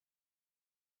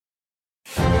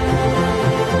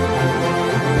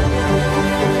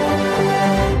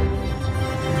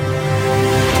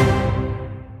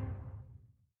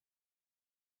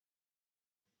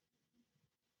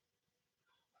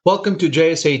Welcome to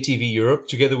JSA TV Europe,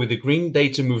 together with the Green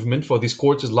Data Movement for this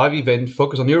quarter's live event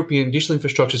focused on European digital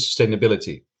infrastructure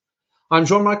sustainability. I'm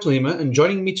Jean-Marc Lima, and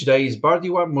joining me today is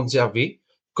Bardiya Monzavi,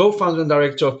 co-founder and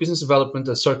director of business development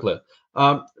at Cirkla.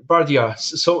 Bardiya,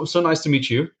 so nice to meet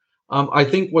you. I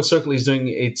think what Cirkla is doing,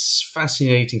 it's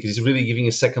fascinating because it's really giving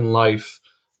a second life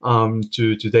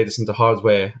to data center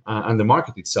hardware and the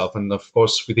market itself, and of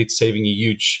course with it saving a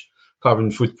huge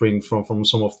carbon footprint from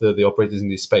some of the operators in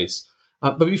this space.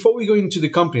 But before we go into the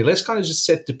company, let's kind of just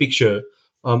set the picture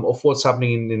of what's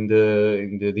happening in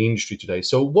the industry today.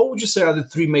 So, what would you say are the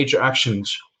three major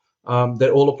actions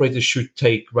that all operators should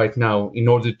take right now in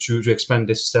order to expand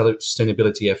their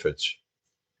sustainability efforts?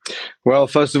 Well,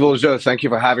 first of all, Joe, thank you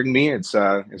for having me. It's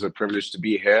a privilege to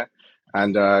be here,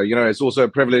 and it's also a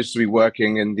privilege to be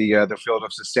working in the field of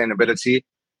sustainability.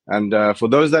 And for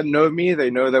those that know me, they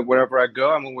know that wherever I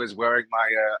go, I'm always wearing my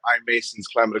iMasons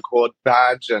Climate Accord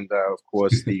badge, and of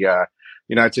course the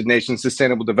United Nations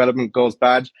Sustainable Development Goals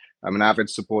badge. I'm an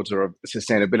avid supporter of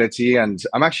sustainability, and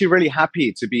I'm actually really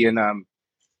happy to be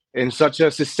in such a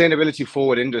sustainability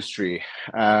forward industry.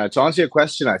 To answer your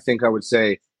question, I think I would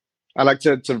say I like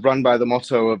to run by the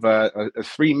motto of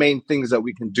three main things that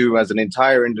we can do as an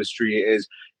entire industry is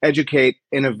educate,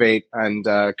 innovate, and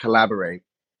collaborate.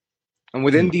 And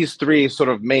within these three sort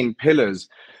of main pillars,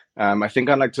 I think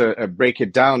I'd like to break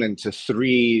it down into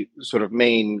three sort of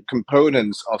main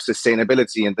components of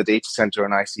sustainability in the data center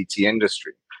and ICT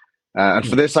industry. And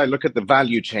for this, I look at the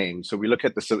value chain. So we look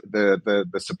at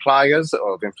the suppliers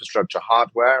of infrastructure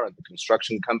hardware and the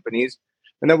construction companies.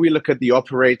 And then we look at the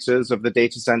operators of the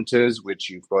data centers, which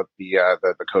you've got the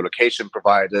co-location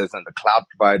providers and the cloud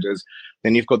providers.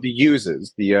 Then you've got the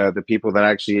users, the people that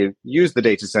actually use the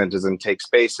data centers and take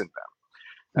space in them.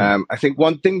 I think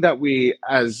one thing that we,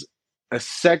 as a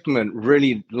segment,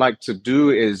 really like to do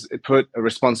is put a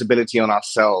responsibility on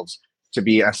ourselves to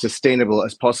be as sustainable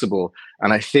as possible.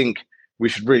 And I think we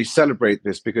should really celebrate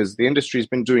this because the industry has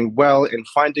been doing well in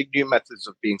finding new methods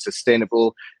of being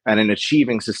sustainable and in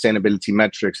achieving sustainability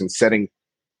metrics and setting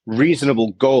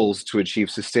reasonable goals to achieve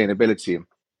sustainability.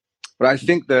 But I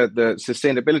think the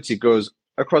sustainability goes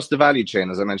across the value chain,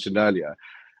 as I mentioned earlier.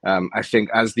 I think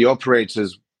as the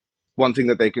operators, one thing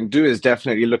that they can do is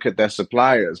definitely look at their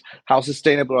suppliers. How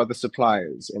sustainable are the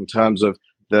suppliers in terms of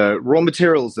the raw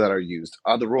materials that are used?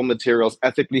 Are the raw materials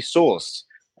ethically sourced?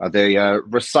 Are they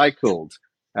recycled?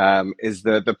 Is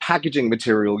the packaging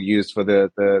material used for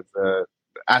the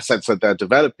assets that they're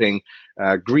developing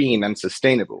green and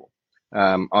sustainable?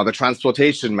 Are the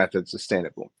transportation methods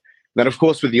sustainable? Then, of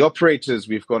course, with the operators,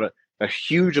 we've got a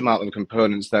huge amount of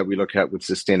components that we look at with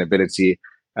sustainability.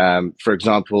 For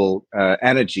example,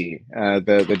 energy.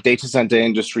 The data center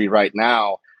industry right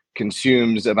now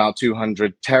consumes about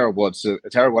 200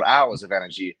 terawatt hours of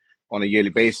energy on a yearly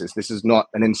basis. This is not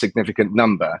an insignificant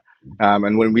number.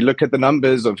 And when we look at the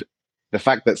numbers of the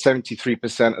fact that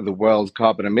 73% of the world's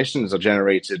carbon emissions are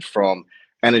generated from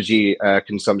energy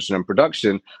consumption and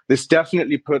production, this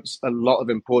definitely puts a lot of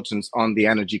importance on the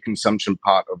energy consumption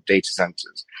part of data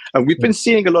centers. And we've been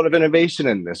seeing a lot of innovation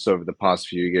in this over the past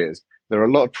few years. There are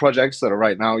a lot of projects that are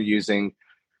right now using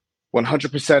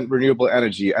 100% renewable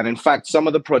energy. And in fact, some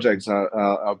of the projects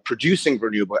are producing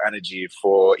renewable energy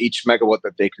for each megawatt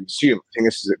that they consume. I think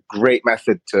this is a great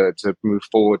method to move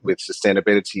forward with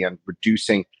sustainability and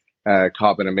reducing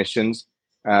carbon emissions.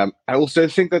 I also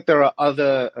think that there are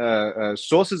other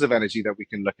sources of energy that we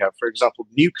can look at. For example,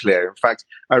 nuclear. In fact,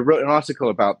 I wrote an article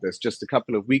about this just a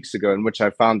couple of weeks ago in which I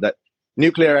found that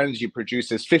nuclear energy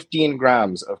produces 15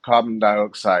 grams of carbon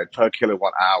dioxide per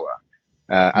kilowatt hour.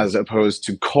 As opposed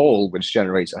to coal, which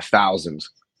generates 1,000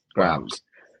 grams.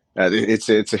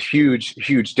 It's a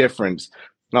huge difference.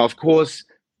 Now, of course,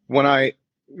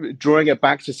 drawing it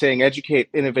back to saying educate,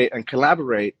 innovate, and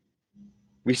collaborate,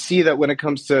 we see that when it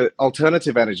comes to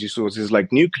alternative energy sources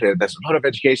like nuclear, there's a lot of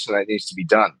education that needs to be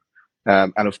done.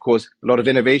 And of course, a lot of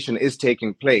innovation is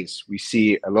taking place. We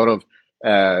see a lot of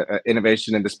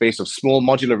innovation in the space of small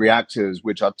modular reactors,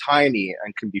 which are tiny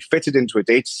and can be fitted into a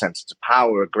data center to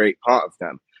power a great part of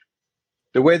them.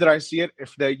 The way that I see it,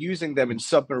 if they're using them in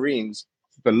submarines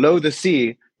below the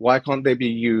sea, why can't they be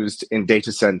used in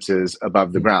data centers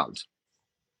above the ground?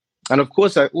 And of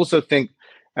course, I also think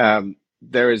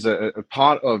there is a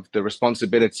part of the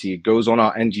responsibility goes on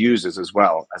our end users as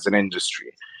well as an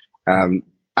industry.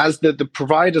 As the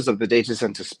providers of the data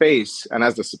center space and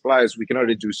as the suppliers, we can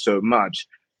only do so much.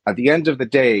 At the end of the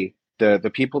day,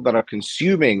 the people that are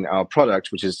consuming our product,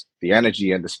 which is the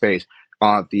energy and the space,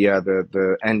 are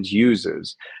the end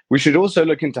users. We should also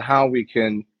look into how we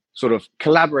can sort of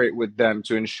collaborate with them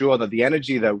to ensure that the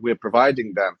energy that we're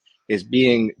providing them is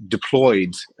being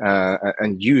deployed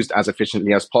and used as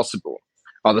efficiently as possible?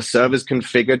 Are the servers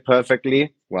configured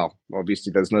perfectly? Well,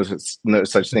 obviously, there's no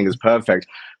such thing as perfect,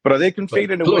 but are they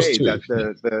configured in a way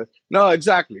that no,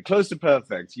 exactly, close to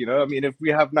perfect? I mean, if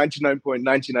we have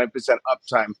 99.99%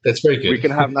 uptime, that's very good. We can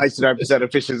have 99%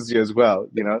 efficiency as well.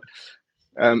 No,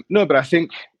 but I think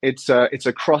it's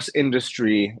a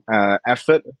cross-industry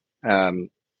effort.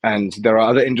 And there are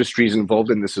other industries involved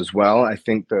in this as well. I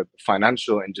think the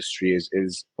financial industry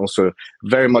is also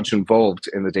very much involved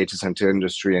in the data center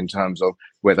industry in terms of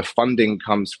where the funding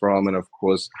comes from, and of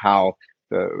course how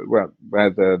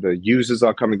where the users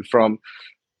are coming from.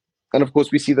 And of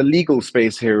course, we see the legal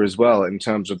space here as well in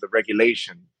terms of the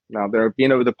regulation. Now, there have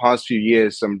been over the past few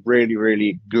years some really,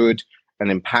 really good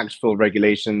and impactful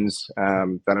regulations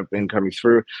that have been coming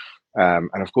through.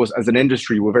 And of course, as an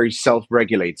industry, we're very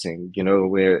self-regulating.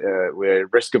 We're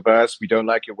risk averse. We don't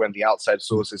like it when the outside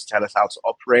sources tell us how to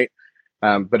operate.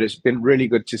 But it's been really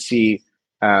good to see,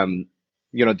 the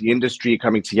industry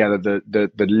coming together,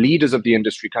 the leaders of the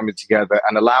industry coming together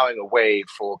and allowing a way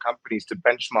for companies to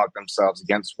benchmark themselves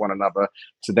against one another,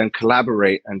 to then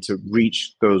collaborate and to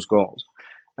reach those goals.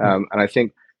 And I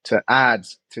think to add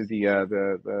to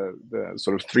the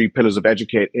sort of three pillars of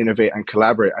educate, innovate, and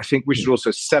collaborate, I think we should also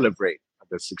celebrate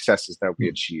the successes that we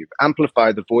achieve,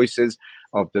 amplify the voices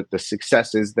of the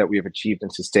successes that we have achieved in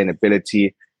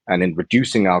sustainability and in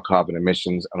reducing our carbon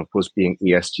emissions, and of course being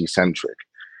ESG centric.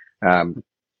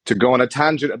 To go on a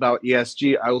tangent about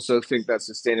ESG, I also think that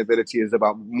sustainability is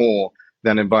about more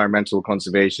than environmental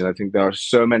conservation. I think there are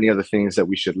so many other things that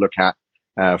we should look at.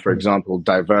 For example,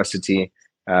 diversity.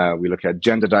 We look at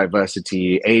gender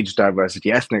diversity, age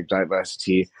diversity, ethnic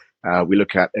diversity. We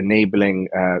look at enabling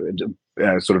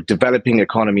sort of developing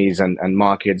economies and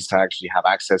markets to actually have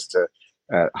access to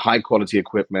high quality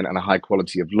equipment and a high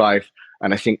quality of life.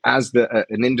 And I think as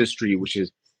an industry which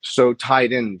is so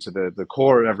tied into the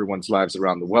core of everyone's lives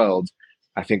around the world,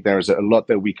 I think there is a lot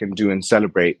that we can do and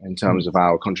celebrate in terms of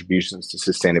our contributions to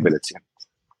sustainability.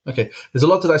 Okay, there's a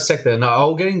lot to dissect there. Now,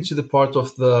 I'll get into the part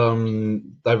of the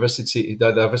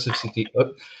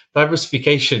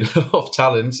diversification of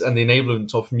talents and the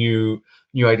enablement of new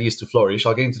ideas to flourish.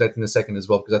 I'll get into that in a second as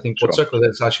well, because I think what Cirkla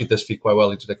does actually does fit quite well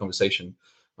into the conversation.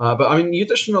 But I mean, you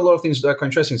touched on a lot of things that are quite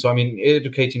interesting. So, I mean,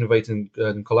 educate, innovate, and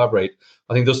collaborate.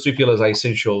 I think those three pillars are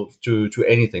essential to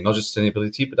anything, not just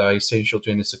sustainability, but are essential to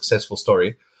any successful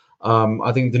story.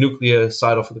 I think the nuclear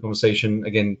side of the conversation,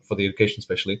 again, for the education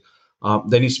especially,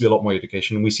 there needs to be a lot more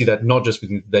education. And we see that not just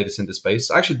within the data center space.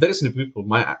 Actually, data center people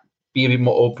might be a bit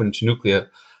more open to nuclear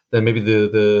than maybe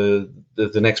the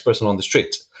next person on the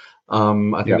street.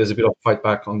 I think there's a bit of fight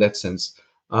back on that sense.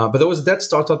 But there was that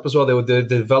startup as well. They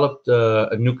developed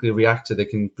a nuclear reactor that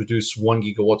can produce 1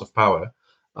 gigawatt of power.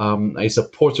 It's a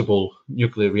portable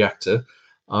nuclear reactor.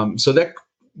 So that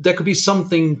could be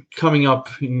something coming up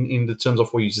in the terms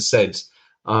of what you just said.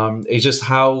 It's just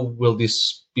how will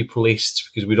this be policed,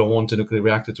 because we don't want a nuclear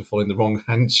reactor to fall in the wrong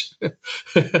hands.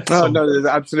 No,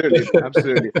 absolutely.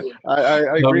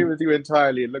 I agree with you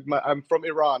entirely. Look, I'm from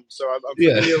Iran, so I'm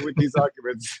familiar with these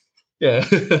arguments. Yeah,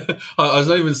 I was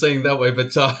not even saying that way,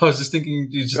 but I was just thinking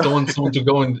you just don't want someone to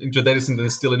go into a data center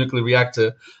and steal a nuclear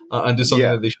reactor and do something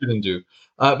that they shouldn't do.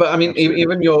 But I mean, absolutely.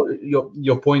 Even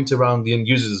your point around the end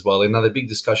users as well, another big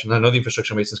discussion. I know the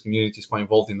infrastructure maintenance community is quite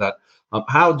involved in that.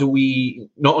 How do we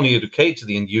not only educate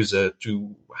the end user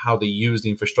to how they use the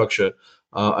infrastructure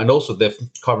and also their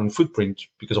carbon footprint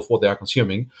because of what they are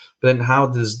consuming, but then how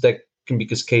does that can be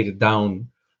cascaded down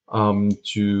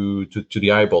to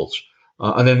the eyeballs?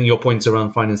 And then your points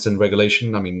around finance and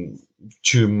regulation. I mean,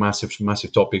 two massive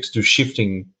topics, two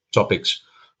shifting topics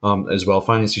as well.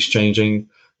 Finance is changing.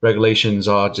 Regulations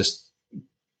are just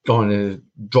going to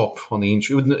drop on the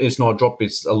industry. It's not a drop.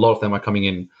 It's a lot of them are coming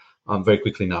in very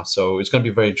quickly now. So it's going to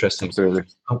be very interesting. Absolutely.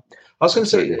 I was going to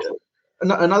say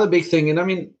another big thing. And I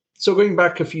mean, so going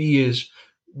back a few years,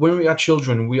 when we are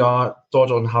children, we are taught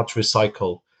on how to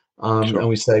recycle. And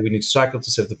we say we need to cycle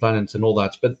to save the planet and all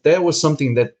that. But there was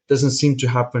something that doesn't seem to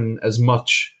happen as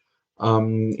much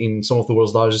in some of the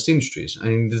world's largest industries. And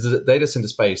in the data center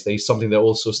space, there is something that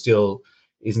also still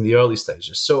is in the early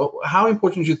stages. So how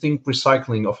important do you think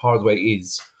recycling of hardware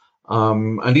is?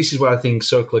 And this is where I think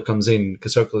Cirkla comes in,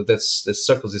 because Cirkla, that's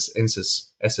Cirkla's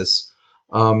essence.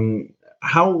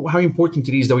 How important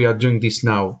it is that we are doing this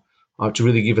now to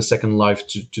really give a second life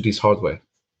to this hardware?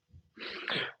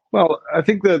 Well, I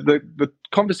think the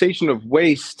conversation of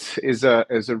waste is a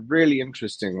really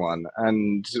interesting one.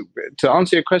 And to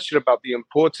answer your question about the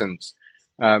importance,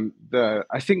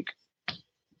 I think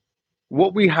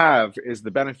what we have is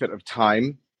the benefit of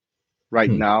time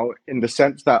right now, in the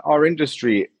sense that our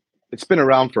industry it's been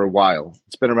around for a while.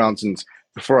 It's been around since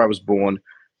before I was born,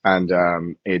 and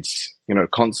it's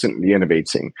constantly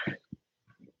innovating.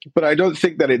 But I don't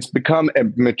think that it's become a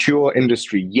mature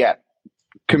industry yet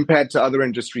compared to other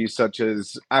industries such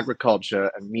as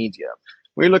agriculture and media.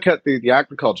 When you look at the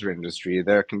agriculture industry,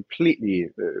 they're completely,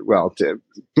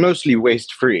 mostly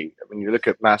waste-free. I mean, you look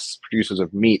at mass producers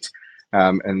of meat,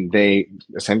 and they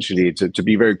essentially, to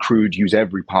be very crude, use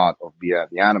every part of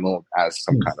the animal as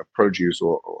some kind of produce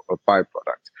or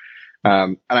byproduct.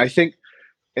 And I think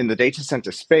in the data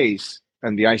center space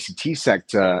and the ICT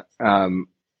sector,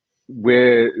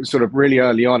 we're sort of really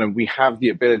early on, and we have the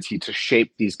ability to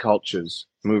shape these cultures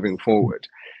moving forward.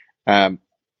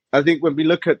 I think when we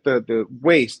look at the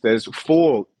waste, there's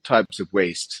 4 types of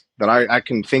waste that I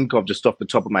can think of just off the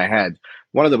top of my head.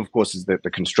 One of them, of course, is the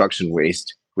construction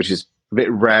waste, which is a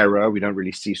bit rarer. We don't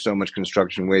really see so much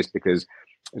construction waste because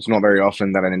it's not very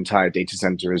often that an entire data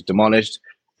center is demolished.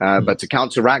 But to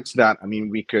counteract that, I mean,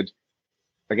 we could,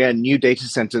 again, new data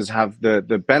centers have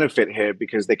the benefit here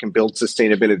because they can build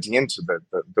sustainability into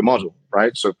the model,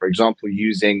 right? So, for example,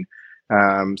 using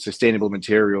sustainable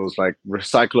materials like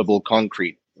recyclable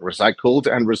concrete, recycled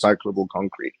and recyclable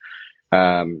concrete.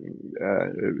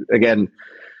 Again,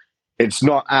 it's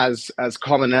not as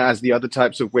common as the other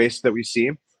types of waste that we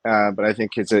see, but I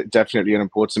think it's definitely an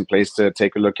important place to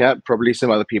take a look at. Probably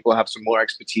some other people have some more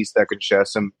expertise that can share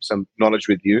some knowledge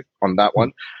with you on that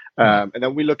one. And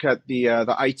then we look at the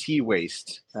IT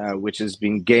waste, which has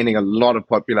been gaining a lot of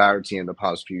popularity in the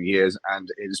past few years, and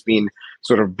it's been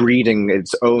sort of breeding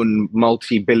its own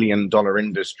multi-billion-dollar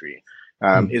industry.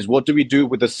 Is what do we do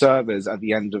with the servers at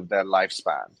the end of their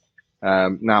lifespan?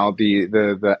 Now,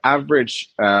 the average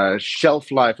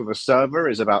shelf life of a server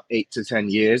is about 8 to 10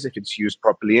 years if it's used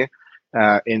properly.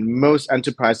 In most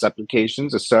enterprise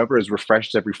applications, a server is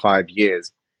refreshed every 5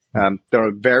 years. There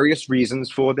are various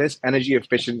reasons for this. Energy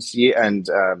efficiency and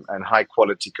high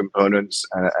quality components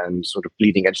and sort of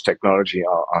bleeding edge technology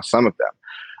are some of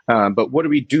them. But what do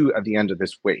we do at the end of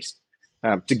this waste?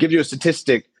 To give you a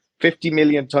statistic, 50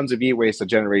 million tons of e-waste are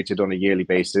generated on a yearly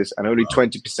basis, and only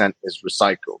 20% is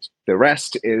recycled. The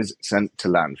rest is sent to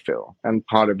landfill, and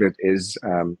part of it is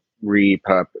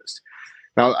repurposed.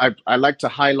 Now, I like to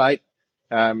highlight,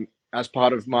 as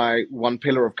part of my one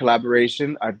pillar of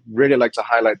collaboration, I'd really like to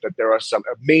highlight that there are some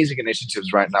amazing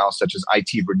initiatives right now, such as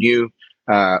IT Renew,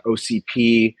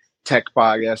 OCP,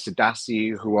 TechBuyer,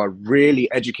 Sadasi, who are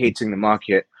really educating the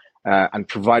market and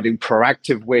providing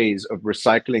proactive ways of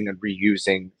recycling and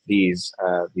reusing these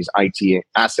IT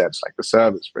assets, like the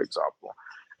servers, for example.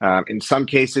 In some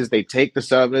cases, they take the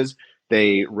servers,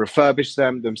 they refurbish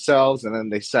them themselves, and then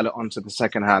they sell it onto the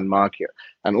secondhand market.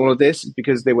 And all of this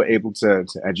because they were able to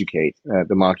educate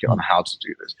the market on how to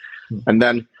do this. And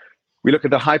then we look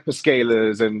at the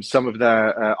hyperscalers and some of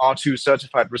the R2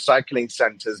 certified recycling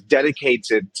centers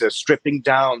dedicated to stripping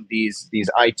down these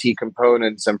IT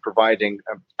components and providing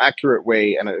an accurate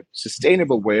way and a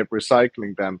sustainable way of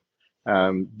recycling them.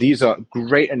 These are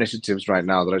great initiatives right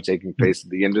now that are taking place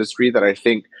in the industry that I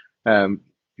think,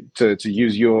 to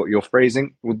use your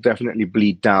phrasing, will definitely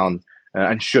bleed down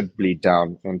and should bleed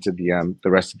down into the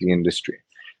rest of the industry.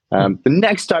 The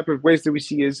next type of waste that we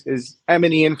see is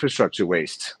M&E infrastructure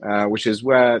waste, which is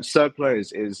where Cirkla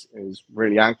is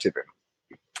really active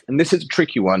in. And this is a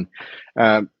tricky one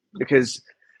because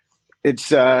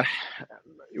it's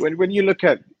when you look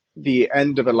at the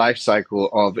end of a life cycle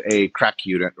of a crack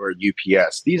unit or a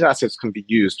UPS, these assets can be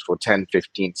used for 10,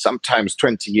 15, sometimes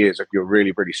 20 years if you're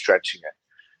really, really stretching it.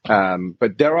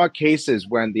 But there are cases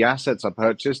when the assets are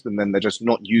purchased and then they're just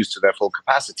not used to their full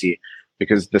capacity,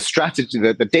 because the strategy,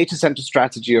 the data center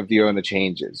strategy of the owner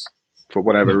changes for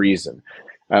whatever reason.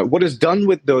 What is done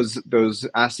with those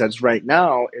assets right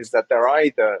now is that they're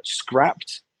either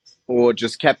scrapped or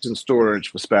just kept in storage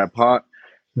for spare part,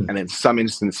 and in some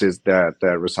instances they're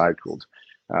recycled.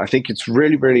 I think it's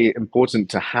really, really important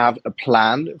to have a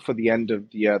plan for the end of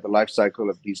the life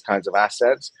cycle of these kinds of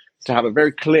assets, to have a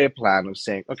very clear plan of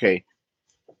saying, okay,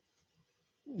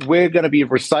 we're going to be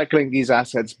recycling these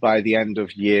assets by the end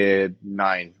of year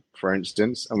 9, for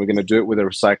instance, and we're going to do it with a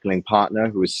recycling partner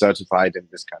who is certified in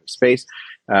this kind of space,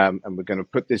 and we're going to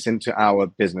put this into our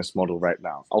business model right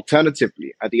now.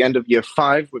 Alternatively, at the end of year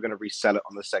 5, we're going to resell it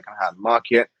on the secondhand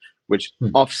market, which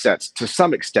offsets to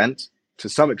some extent,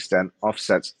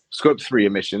 offsets Scope 3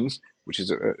 emissions, which is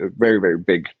a very, very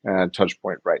big touch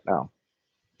point right now.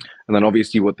 And then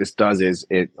obviously what this does is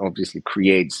it obviously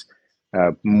creates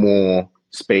more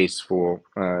space for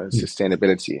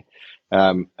sustainability.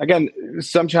 Again,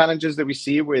 some challenges that we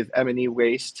see with M&E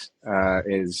waste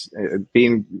is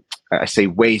being, I say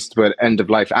waste, but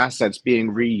end-of-life assets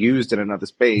being reused in another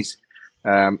space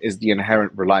is the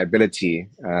inherent reliability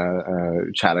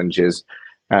challenges.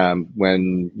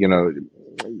 When,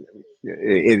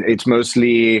 it's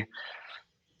mostly,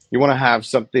 you want to have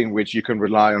something which you can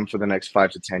rely on for the next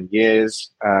 5 to 10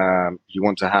 years. You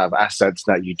want to have assets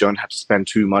that you don't have to spend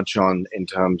too much on in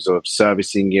terms of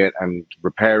servicing it and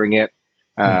repairing it.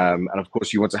 And of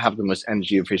course, you want to have the most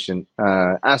energy efficient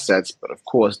assets. But of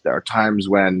course, there are times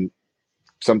when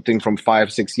something from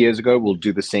 5, 6 years ago will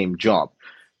do the same job.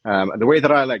 And the way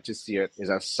that I like to see it is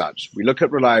as such. We look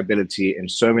at reliability in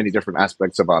so many different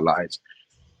aspects of our lives.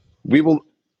 We will,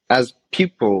 as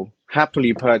people,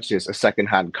 happily purchase a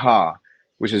secondhand car,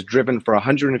 which is driven for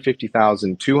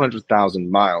 150,000,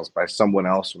 200,000 miles by someone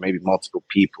else or maybe multiple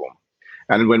people.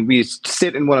 And when we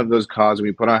sit in one of those cars and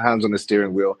we put our hands on the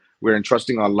steering wheel, we're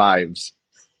entrusting our lives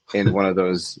in one of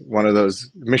those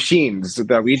machines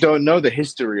that we don't know the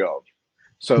history of.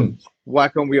 So why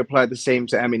can't we apply the same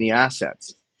to M&E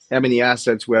assets? M&E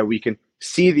assets where we can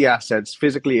see the assets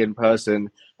physically in person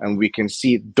and we can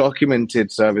see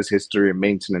documented service history and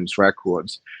maintenance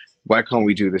records. Why can't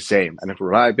we do the same? And if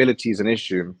reliability is an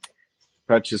issue,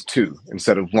 purchase 2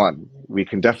 instead of 1. We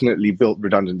can definitely build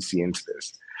redundancy into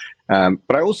this.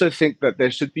 But I also think that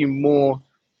there should be more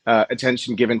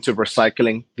attention given to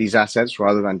recycling these assets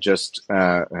rather than just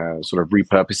sort of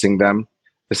repurposing them.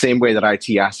 The same way that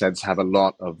IT assets have a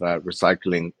lot of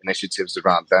recycling initiatives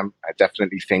around them, I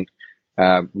definitely think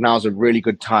now's a really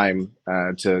good time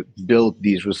to build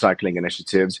these recycling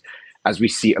initiatives, as we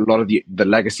see a lot of the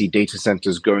legacy data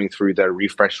centers going through their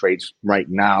refresh rates right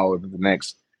now over the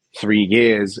next 3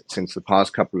 years, since the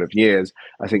past couple of years.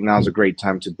 I think now's a great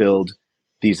time to build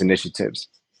these initiatives.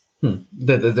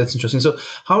 That's interesting. So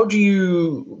how do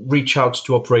you reach out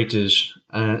to operators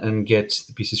and get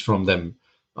the pieces from them?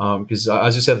 Because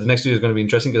as you said, the next video is going to be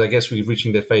interesting because I guess we're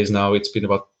reaching the phase now. It's been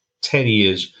about 10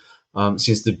 years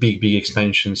since the big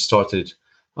expansion started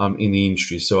in the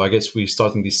industry. So I guess we're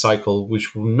starting this cycle,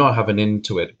 which will not have an end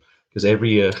to it because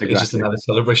every year It's just another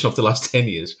celebration of the last 10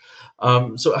 years.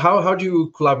 So how do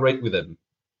you collaborate with them?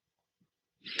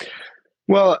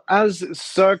 Well, as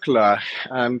Cirkla,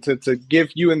 to give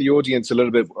you and the audience a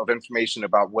little bit of information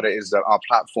about what it is that our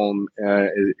platform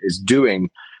is doing,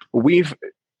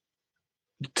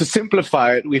 to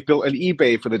simplify it, we've built an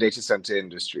eBay for the data center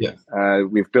industry. Yeah.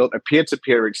 We've built a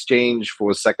peer-to-peer exchange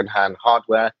for secondhand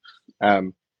hardware.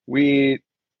 We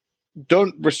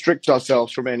don't restrict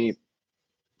ourselves from any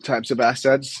types of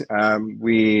assets.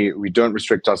 We don't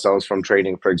restrict ourselves from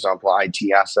trading, for example, IT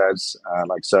assets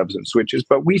like servers and switches,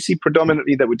 but we see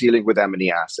predominantly that we're dealing with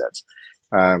M&E assets,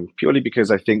 purely because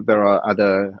I think there are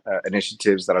other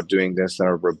initiatives that are doing this that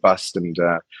are robust and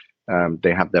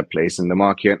they have their place in the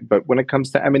market. But when it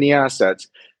comes to M&E assets,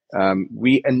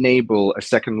 we enable a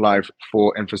second life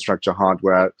for infrastructure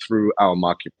hardware through our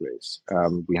marketplace.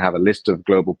 We have a list of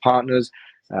global partners,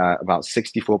 about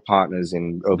 64 partners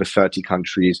in over 30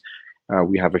 countries.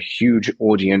 We have a huge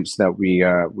audience that we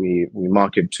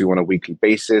market to on a weekly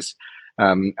basis.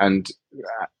 And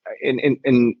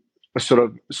in a sort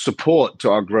of support to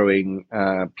our growing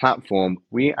platform,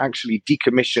 we actually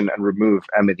decommission and remove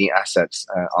M&E assets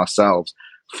ourselves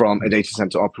from a data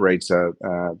center operator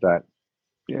that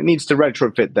needs to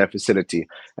retrofit their facility.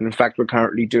 And in fact, we're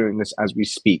currently doing this as we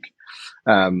speak.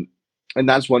 And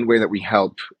that's one way that we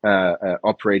help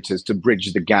operators to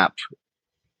bridge the gap,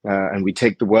 and we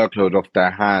take the workload off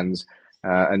their hands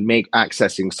and make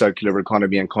accessing circular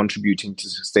economy and contributing to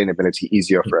sustainability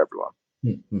easier for everyone.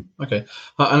 Okay.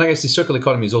 And I guess the circular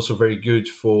economy is also very good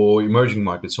for emerging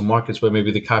markets, so markets where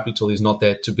maybe the capital is not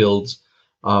there to build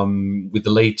with the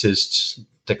latest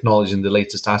technology and the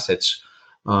latest assets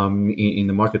in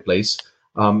the marketplace.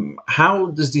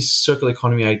 How does this circular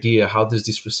economy idea, how does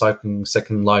this recycling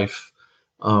second life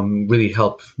really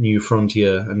help new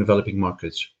frontier and developing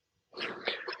markets?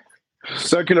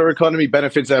 Circular economy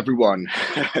benefits everyone.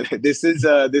 This is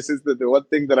the one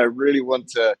thing that I really want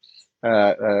to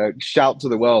shout to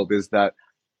the world, is that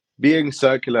being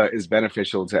circular is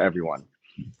beneficial to everyone.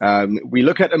 We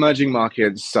look at emerging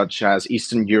markets such as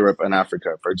Eastern Europe and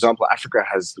Africa. For example, Africa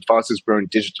has the fastest growing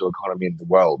digital economy in the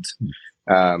world.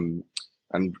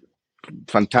 And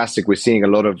fantastic. We're seeing a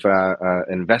lot of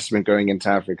investment going into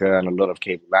Africa and a lot of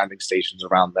cable landing stations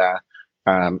around there.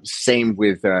 Same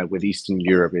with Eastern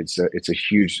Europe. It's a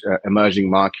huge emerging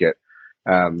market.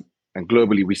 And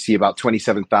globally, we see about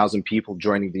 27,000 people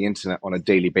joining the internet on a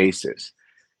daily basis.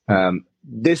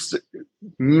 this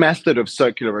method of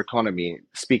circular economy,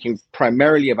 speaking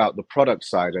primarily about the product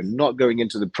side and not going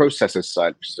into the processes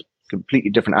side, which is a completely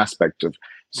different aspect of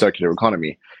circular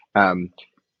economy,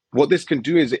 what this can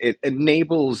do is it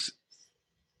enables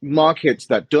markets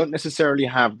that don't necessarily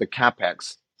have the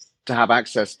capex to have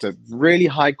access to really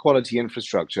high quality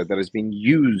infrastructure that is being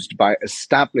used by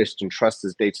established and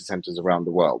trusted data centers around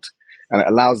the world. And it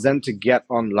allows them to get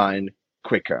online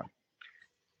quicker.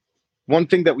 One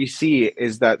thing that we see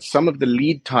is that some of the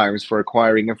lead times for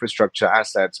acquiring infrastructure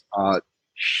assets are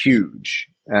huge,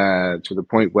 to the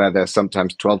point where they're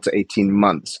sometimes 12 to 18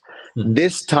 months.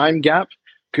 This time gap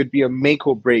could be a make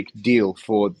or break deal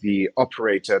for the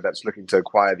operator that's looking to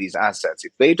acquire these assets.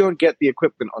 If they don't get the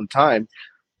equipment on time,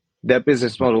 their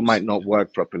business model might not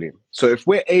work properly. So if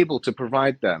we're able to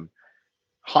provide them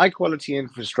high quality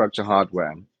infrastructure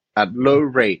hardware at low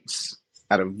rates,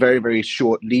 at a very, very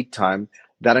short lead time,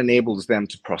 that enables them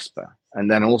to prosper. And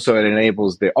then also it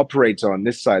enables the operator on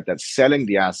this side that's selling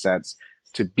the assets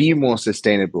to be more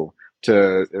sustainable,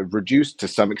 to reduce to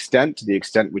some extent, to the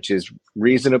extent which is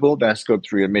reasonable, their scope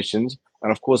 3 emissions,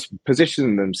 and of course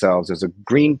position themselves as a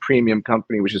green premium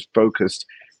company which is focused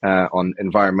on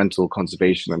environmental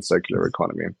conservation and circular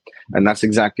economy. And that's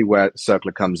exactly where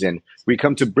Cirkla comes in. We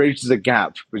come to bridge the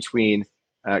gap between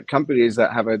companies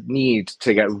that have a need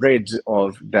to get rid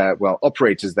of their,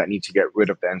 operators that need to get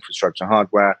rid of their infrastructure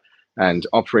hardware, and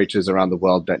operators around the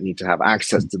world that need to have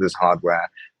access to this hardware,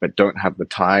 but don't have the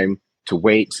time to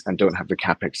wait and don't have the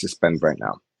capex to spend right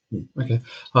now. Okay,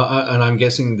 and I'm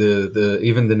guessing the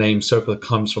even the name Cirkla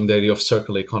comes from the idea of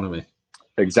circular economy.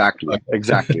 Exactly.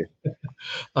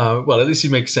 Well, at least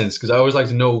it makes sense, because I always like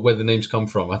to know where the names come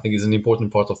from. I think it's an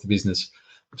important part of the business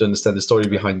to understand the story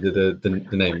behind the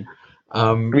name.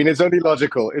 I mean, it's only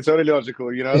logical. Yeah.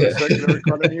 Circular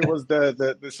economy was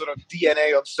the sort of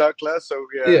DNA of Cirkla. So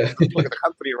look at the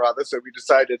company rather. So we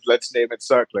decided, let's name it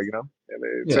Cirkla.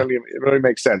 It really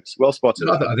makes sense. Well spotted.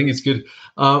 No, I think it's good.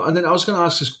 And then I was going to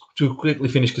ask us to quickly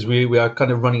finish, because we are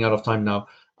kind of running out of time now.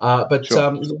 But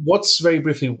sure. What's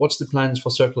the plans for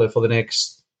Cirkla for the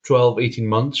next 12, 18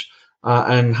 months?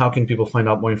 And how can people find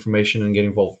out more information and get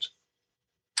involved?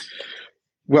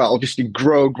 Well, obviously,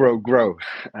 grow.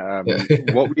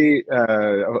 What we,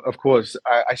 of course,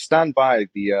 I stand by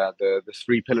the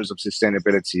 3 pillars of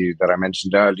sustainability that I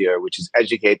mentioned earlier, which is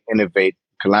educate, innovate,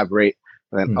 collaborate,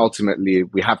 and then ultimately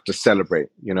we have to celebrate.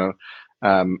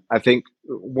 I think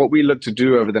what we look to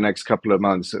do over the next couple of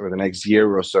months or the next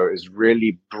year or so is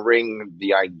really bring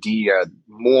the idea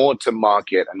more to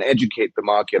market and educate the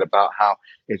market about how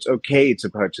it's okay to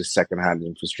purchase secondhand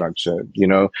infrastructure.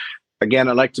 Again,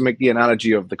 I like to make the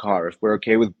analogy of the car. If we're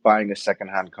okay with buying a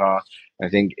secondhand car, I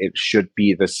think it should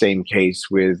be the same case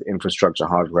with infrastructure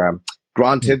hardware.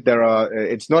 Granted,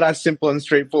 it's not as simple and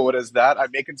straightforward as that. I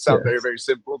make it sound very, very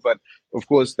simple, but of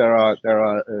course there are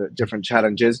different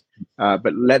challenges.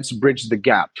 But let's bridge the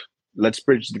gap.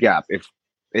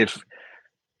 If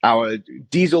our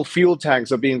diesel fuel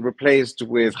tanks are being replaced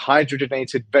with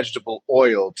hydrogenated vegetable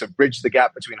oil to bridge the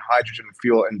gap between hydrogen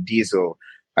fuel and diesel,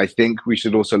 I think we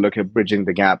should also look at bridging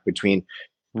the gap between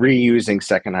reusing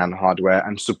secondhand hardware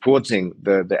and supporting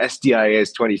the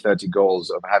SDIA's 2030 goals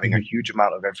of having a huge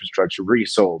amount of infrastructure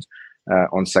resold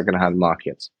on secondhand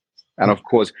markets. And of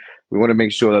course, we want to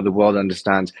make sure that the world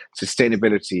understands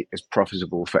sustainability is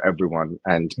profitable for everyone,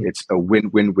 and it's a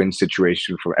win-win-win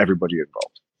situation for everybody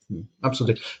involved.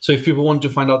 Absolutely. So if people want to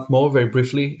find out more, very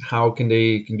briefly, how can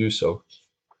they do so?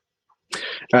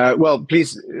 Well,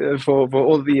 please, for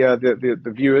all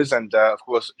the viewers, and of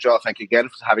course, Joel, thank you again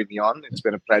for having me on. It's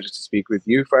been a pleasure to speak with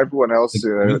you. For everyone else,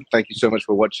 thank you so much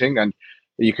for watching. And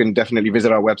you can definitely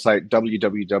visit our website,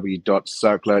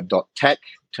 www.cirkla.tech,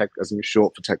 tech as in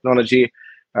short for technology.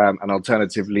 And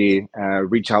alternatively,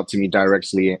 reach out to me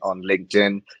directly on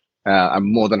LinkedIn.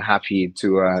 I'm more than happy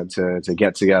to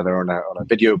get together on a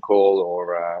video call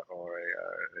or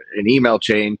an email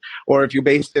chain, or if you're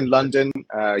based in London,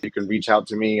 you can reach out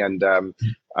to me, and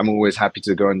I'm always happy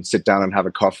to go and sit down and have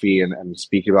a coffee and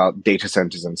speak about data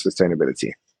centers and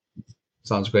sustainability.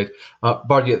 Sounds great.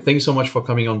 Bardiya, thanks so much for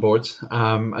coming on board.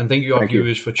 And thank you, our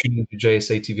viewers, for tuning into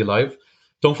JSA TV Live.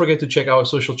 Don't forget to check our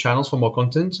social channels for more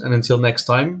content. And until next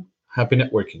time, happy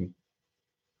networking.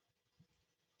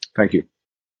 Thank you.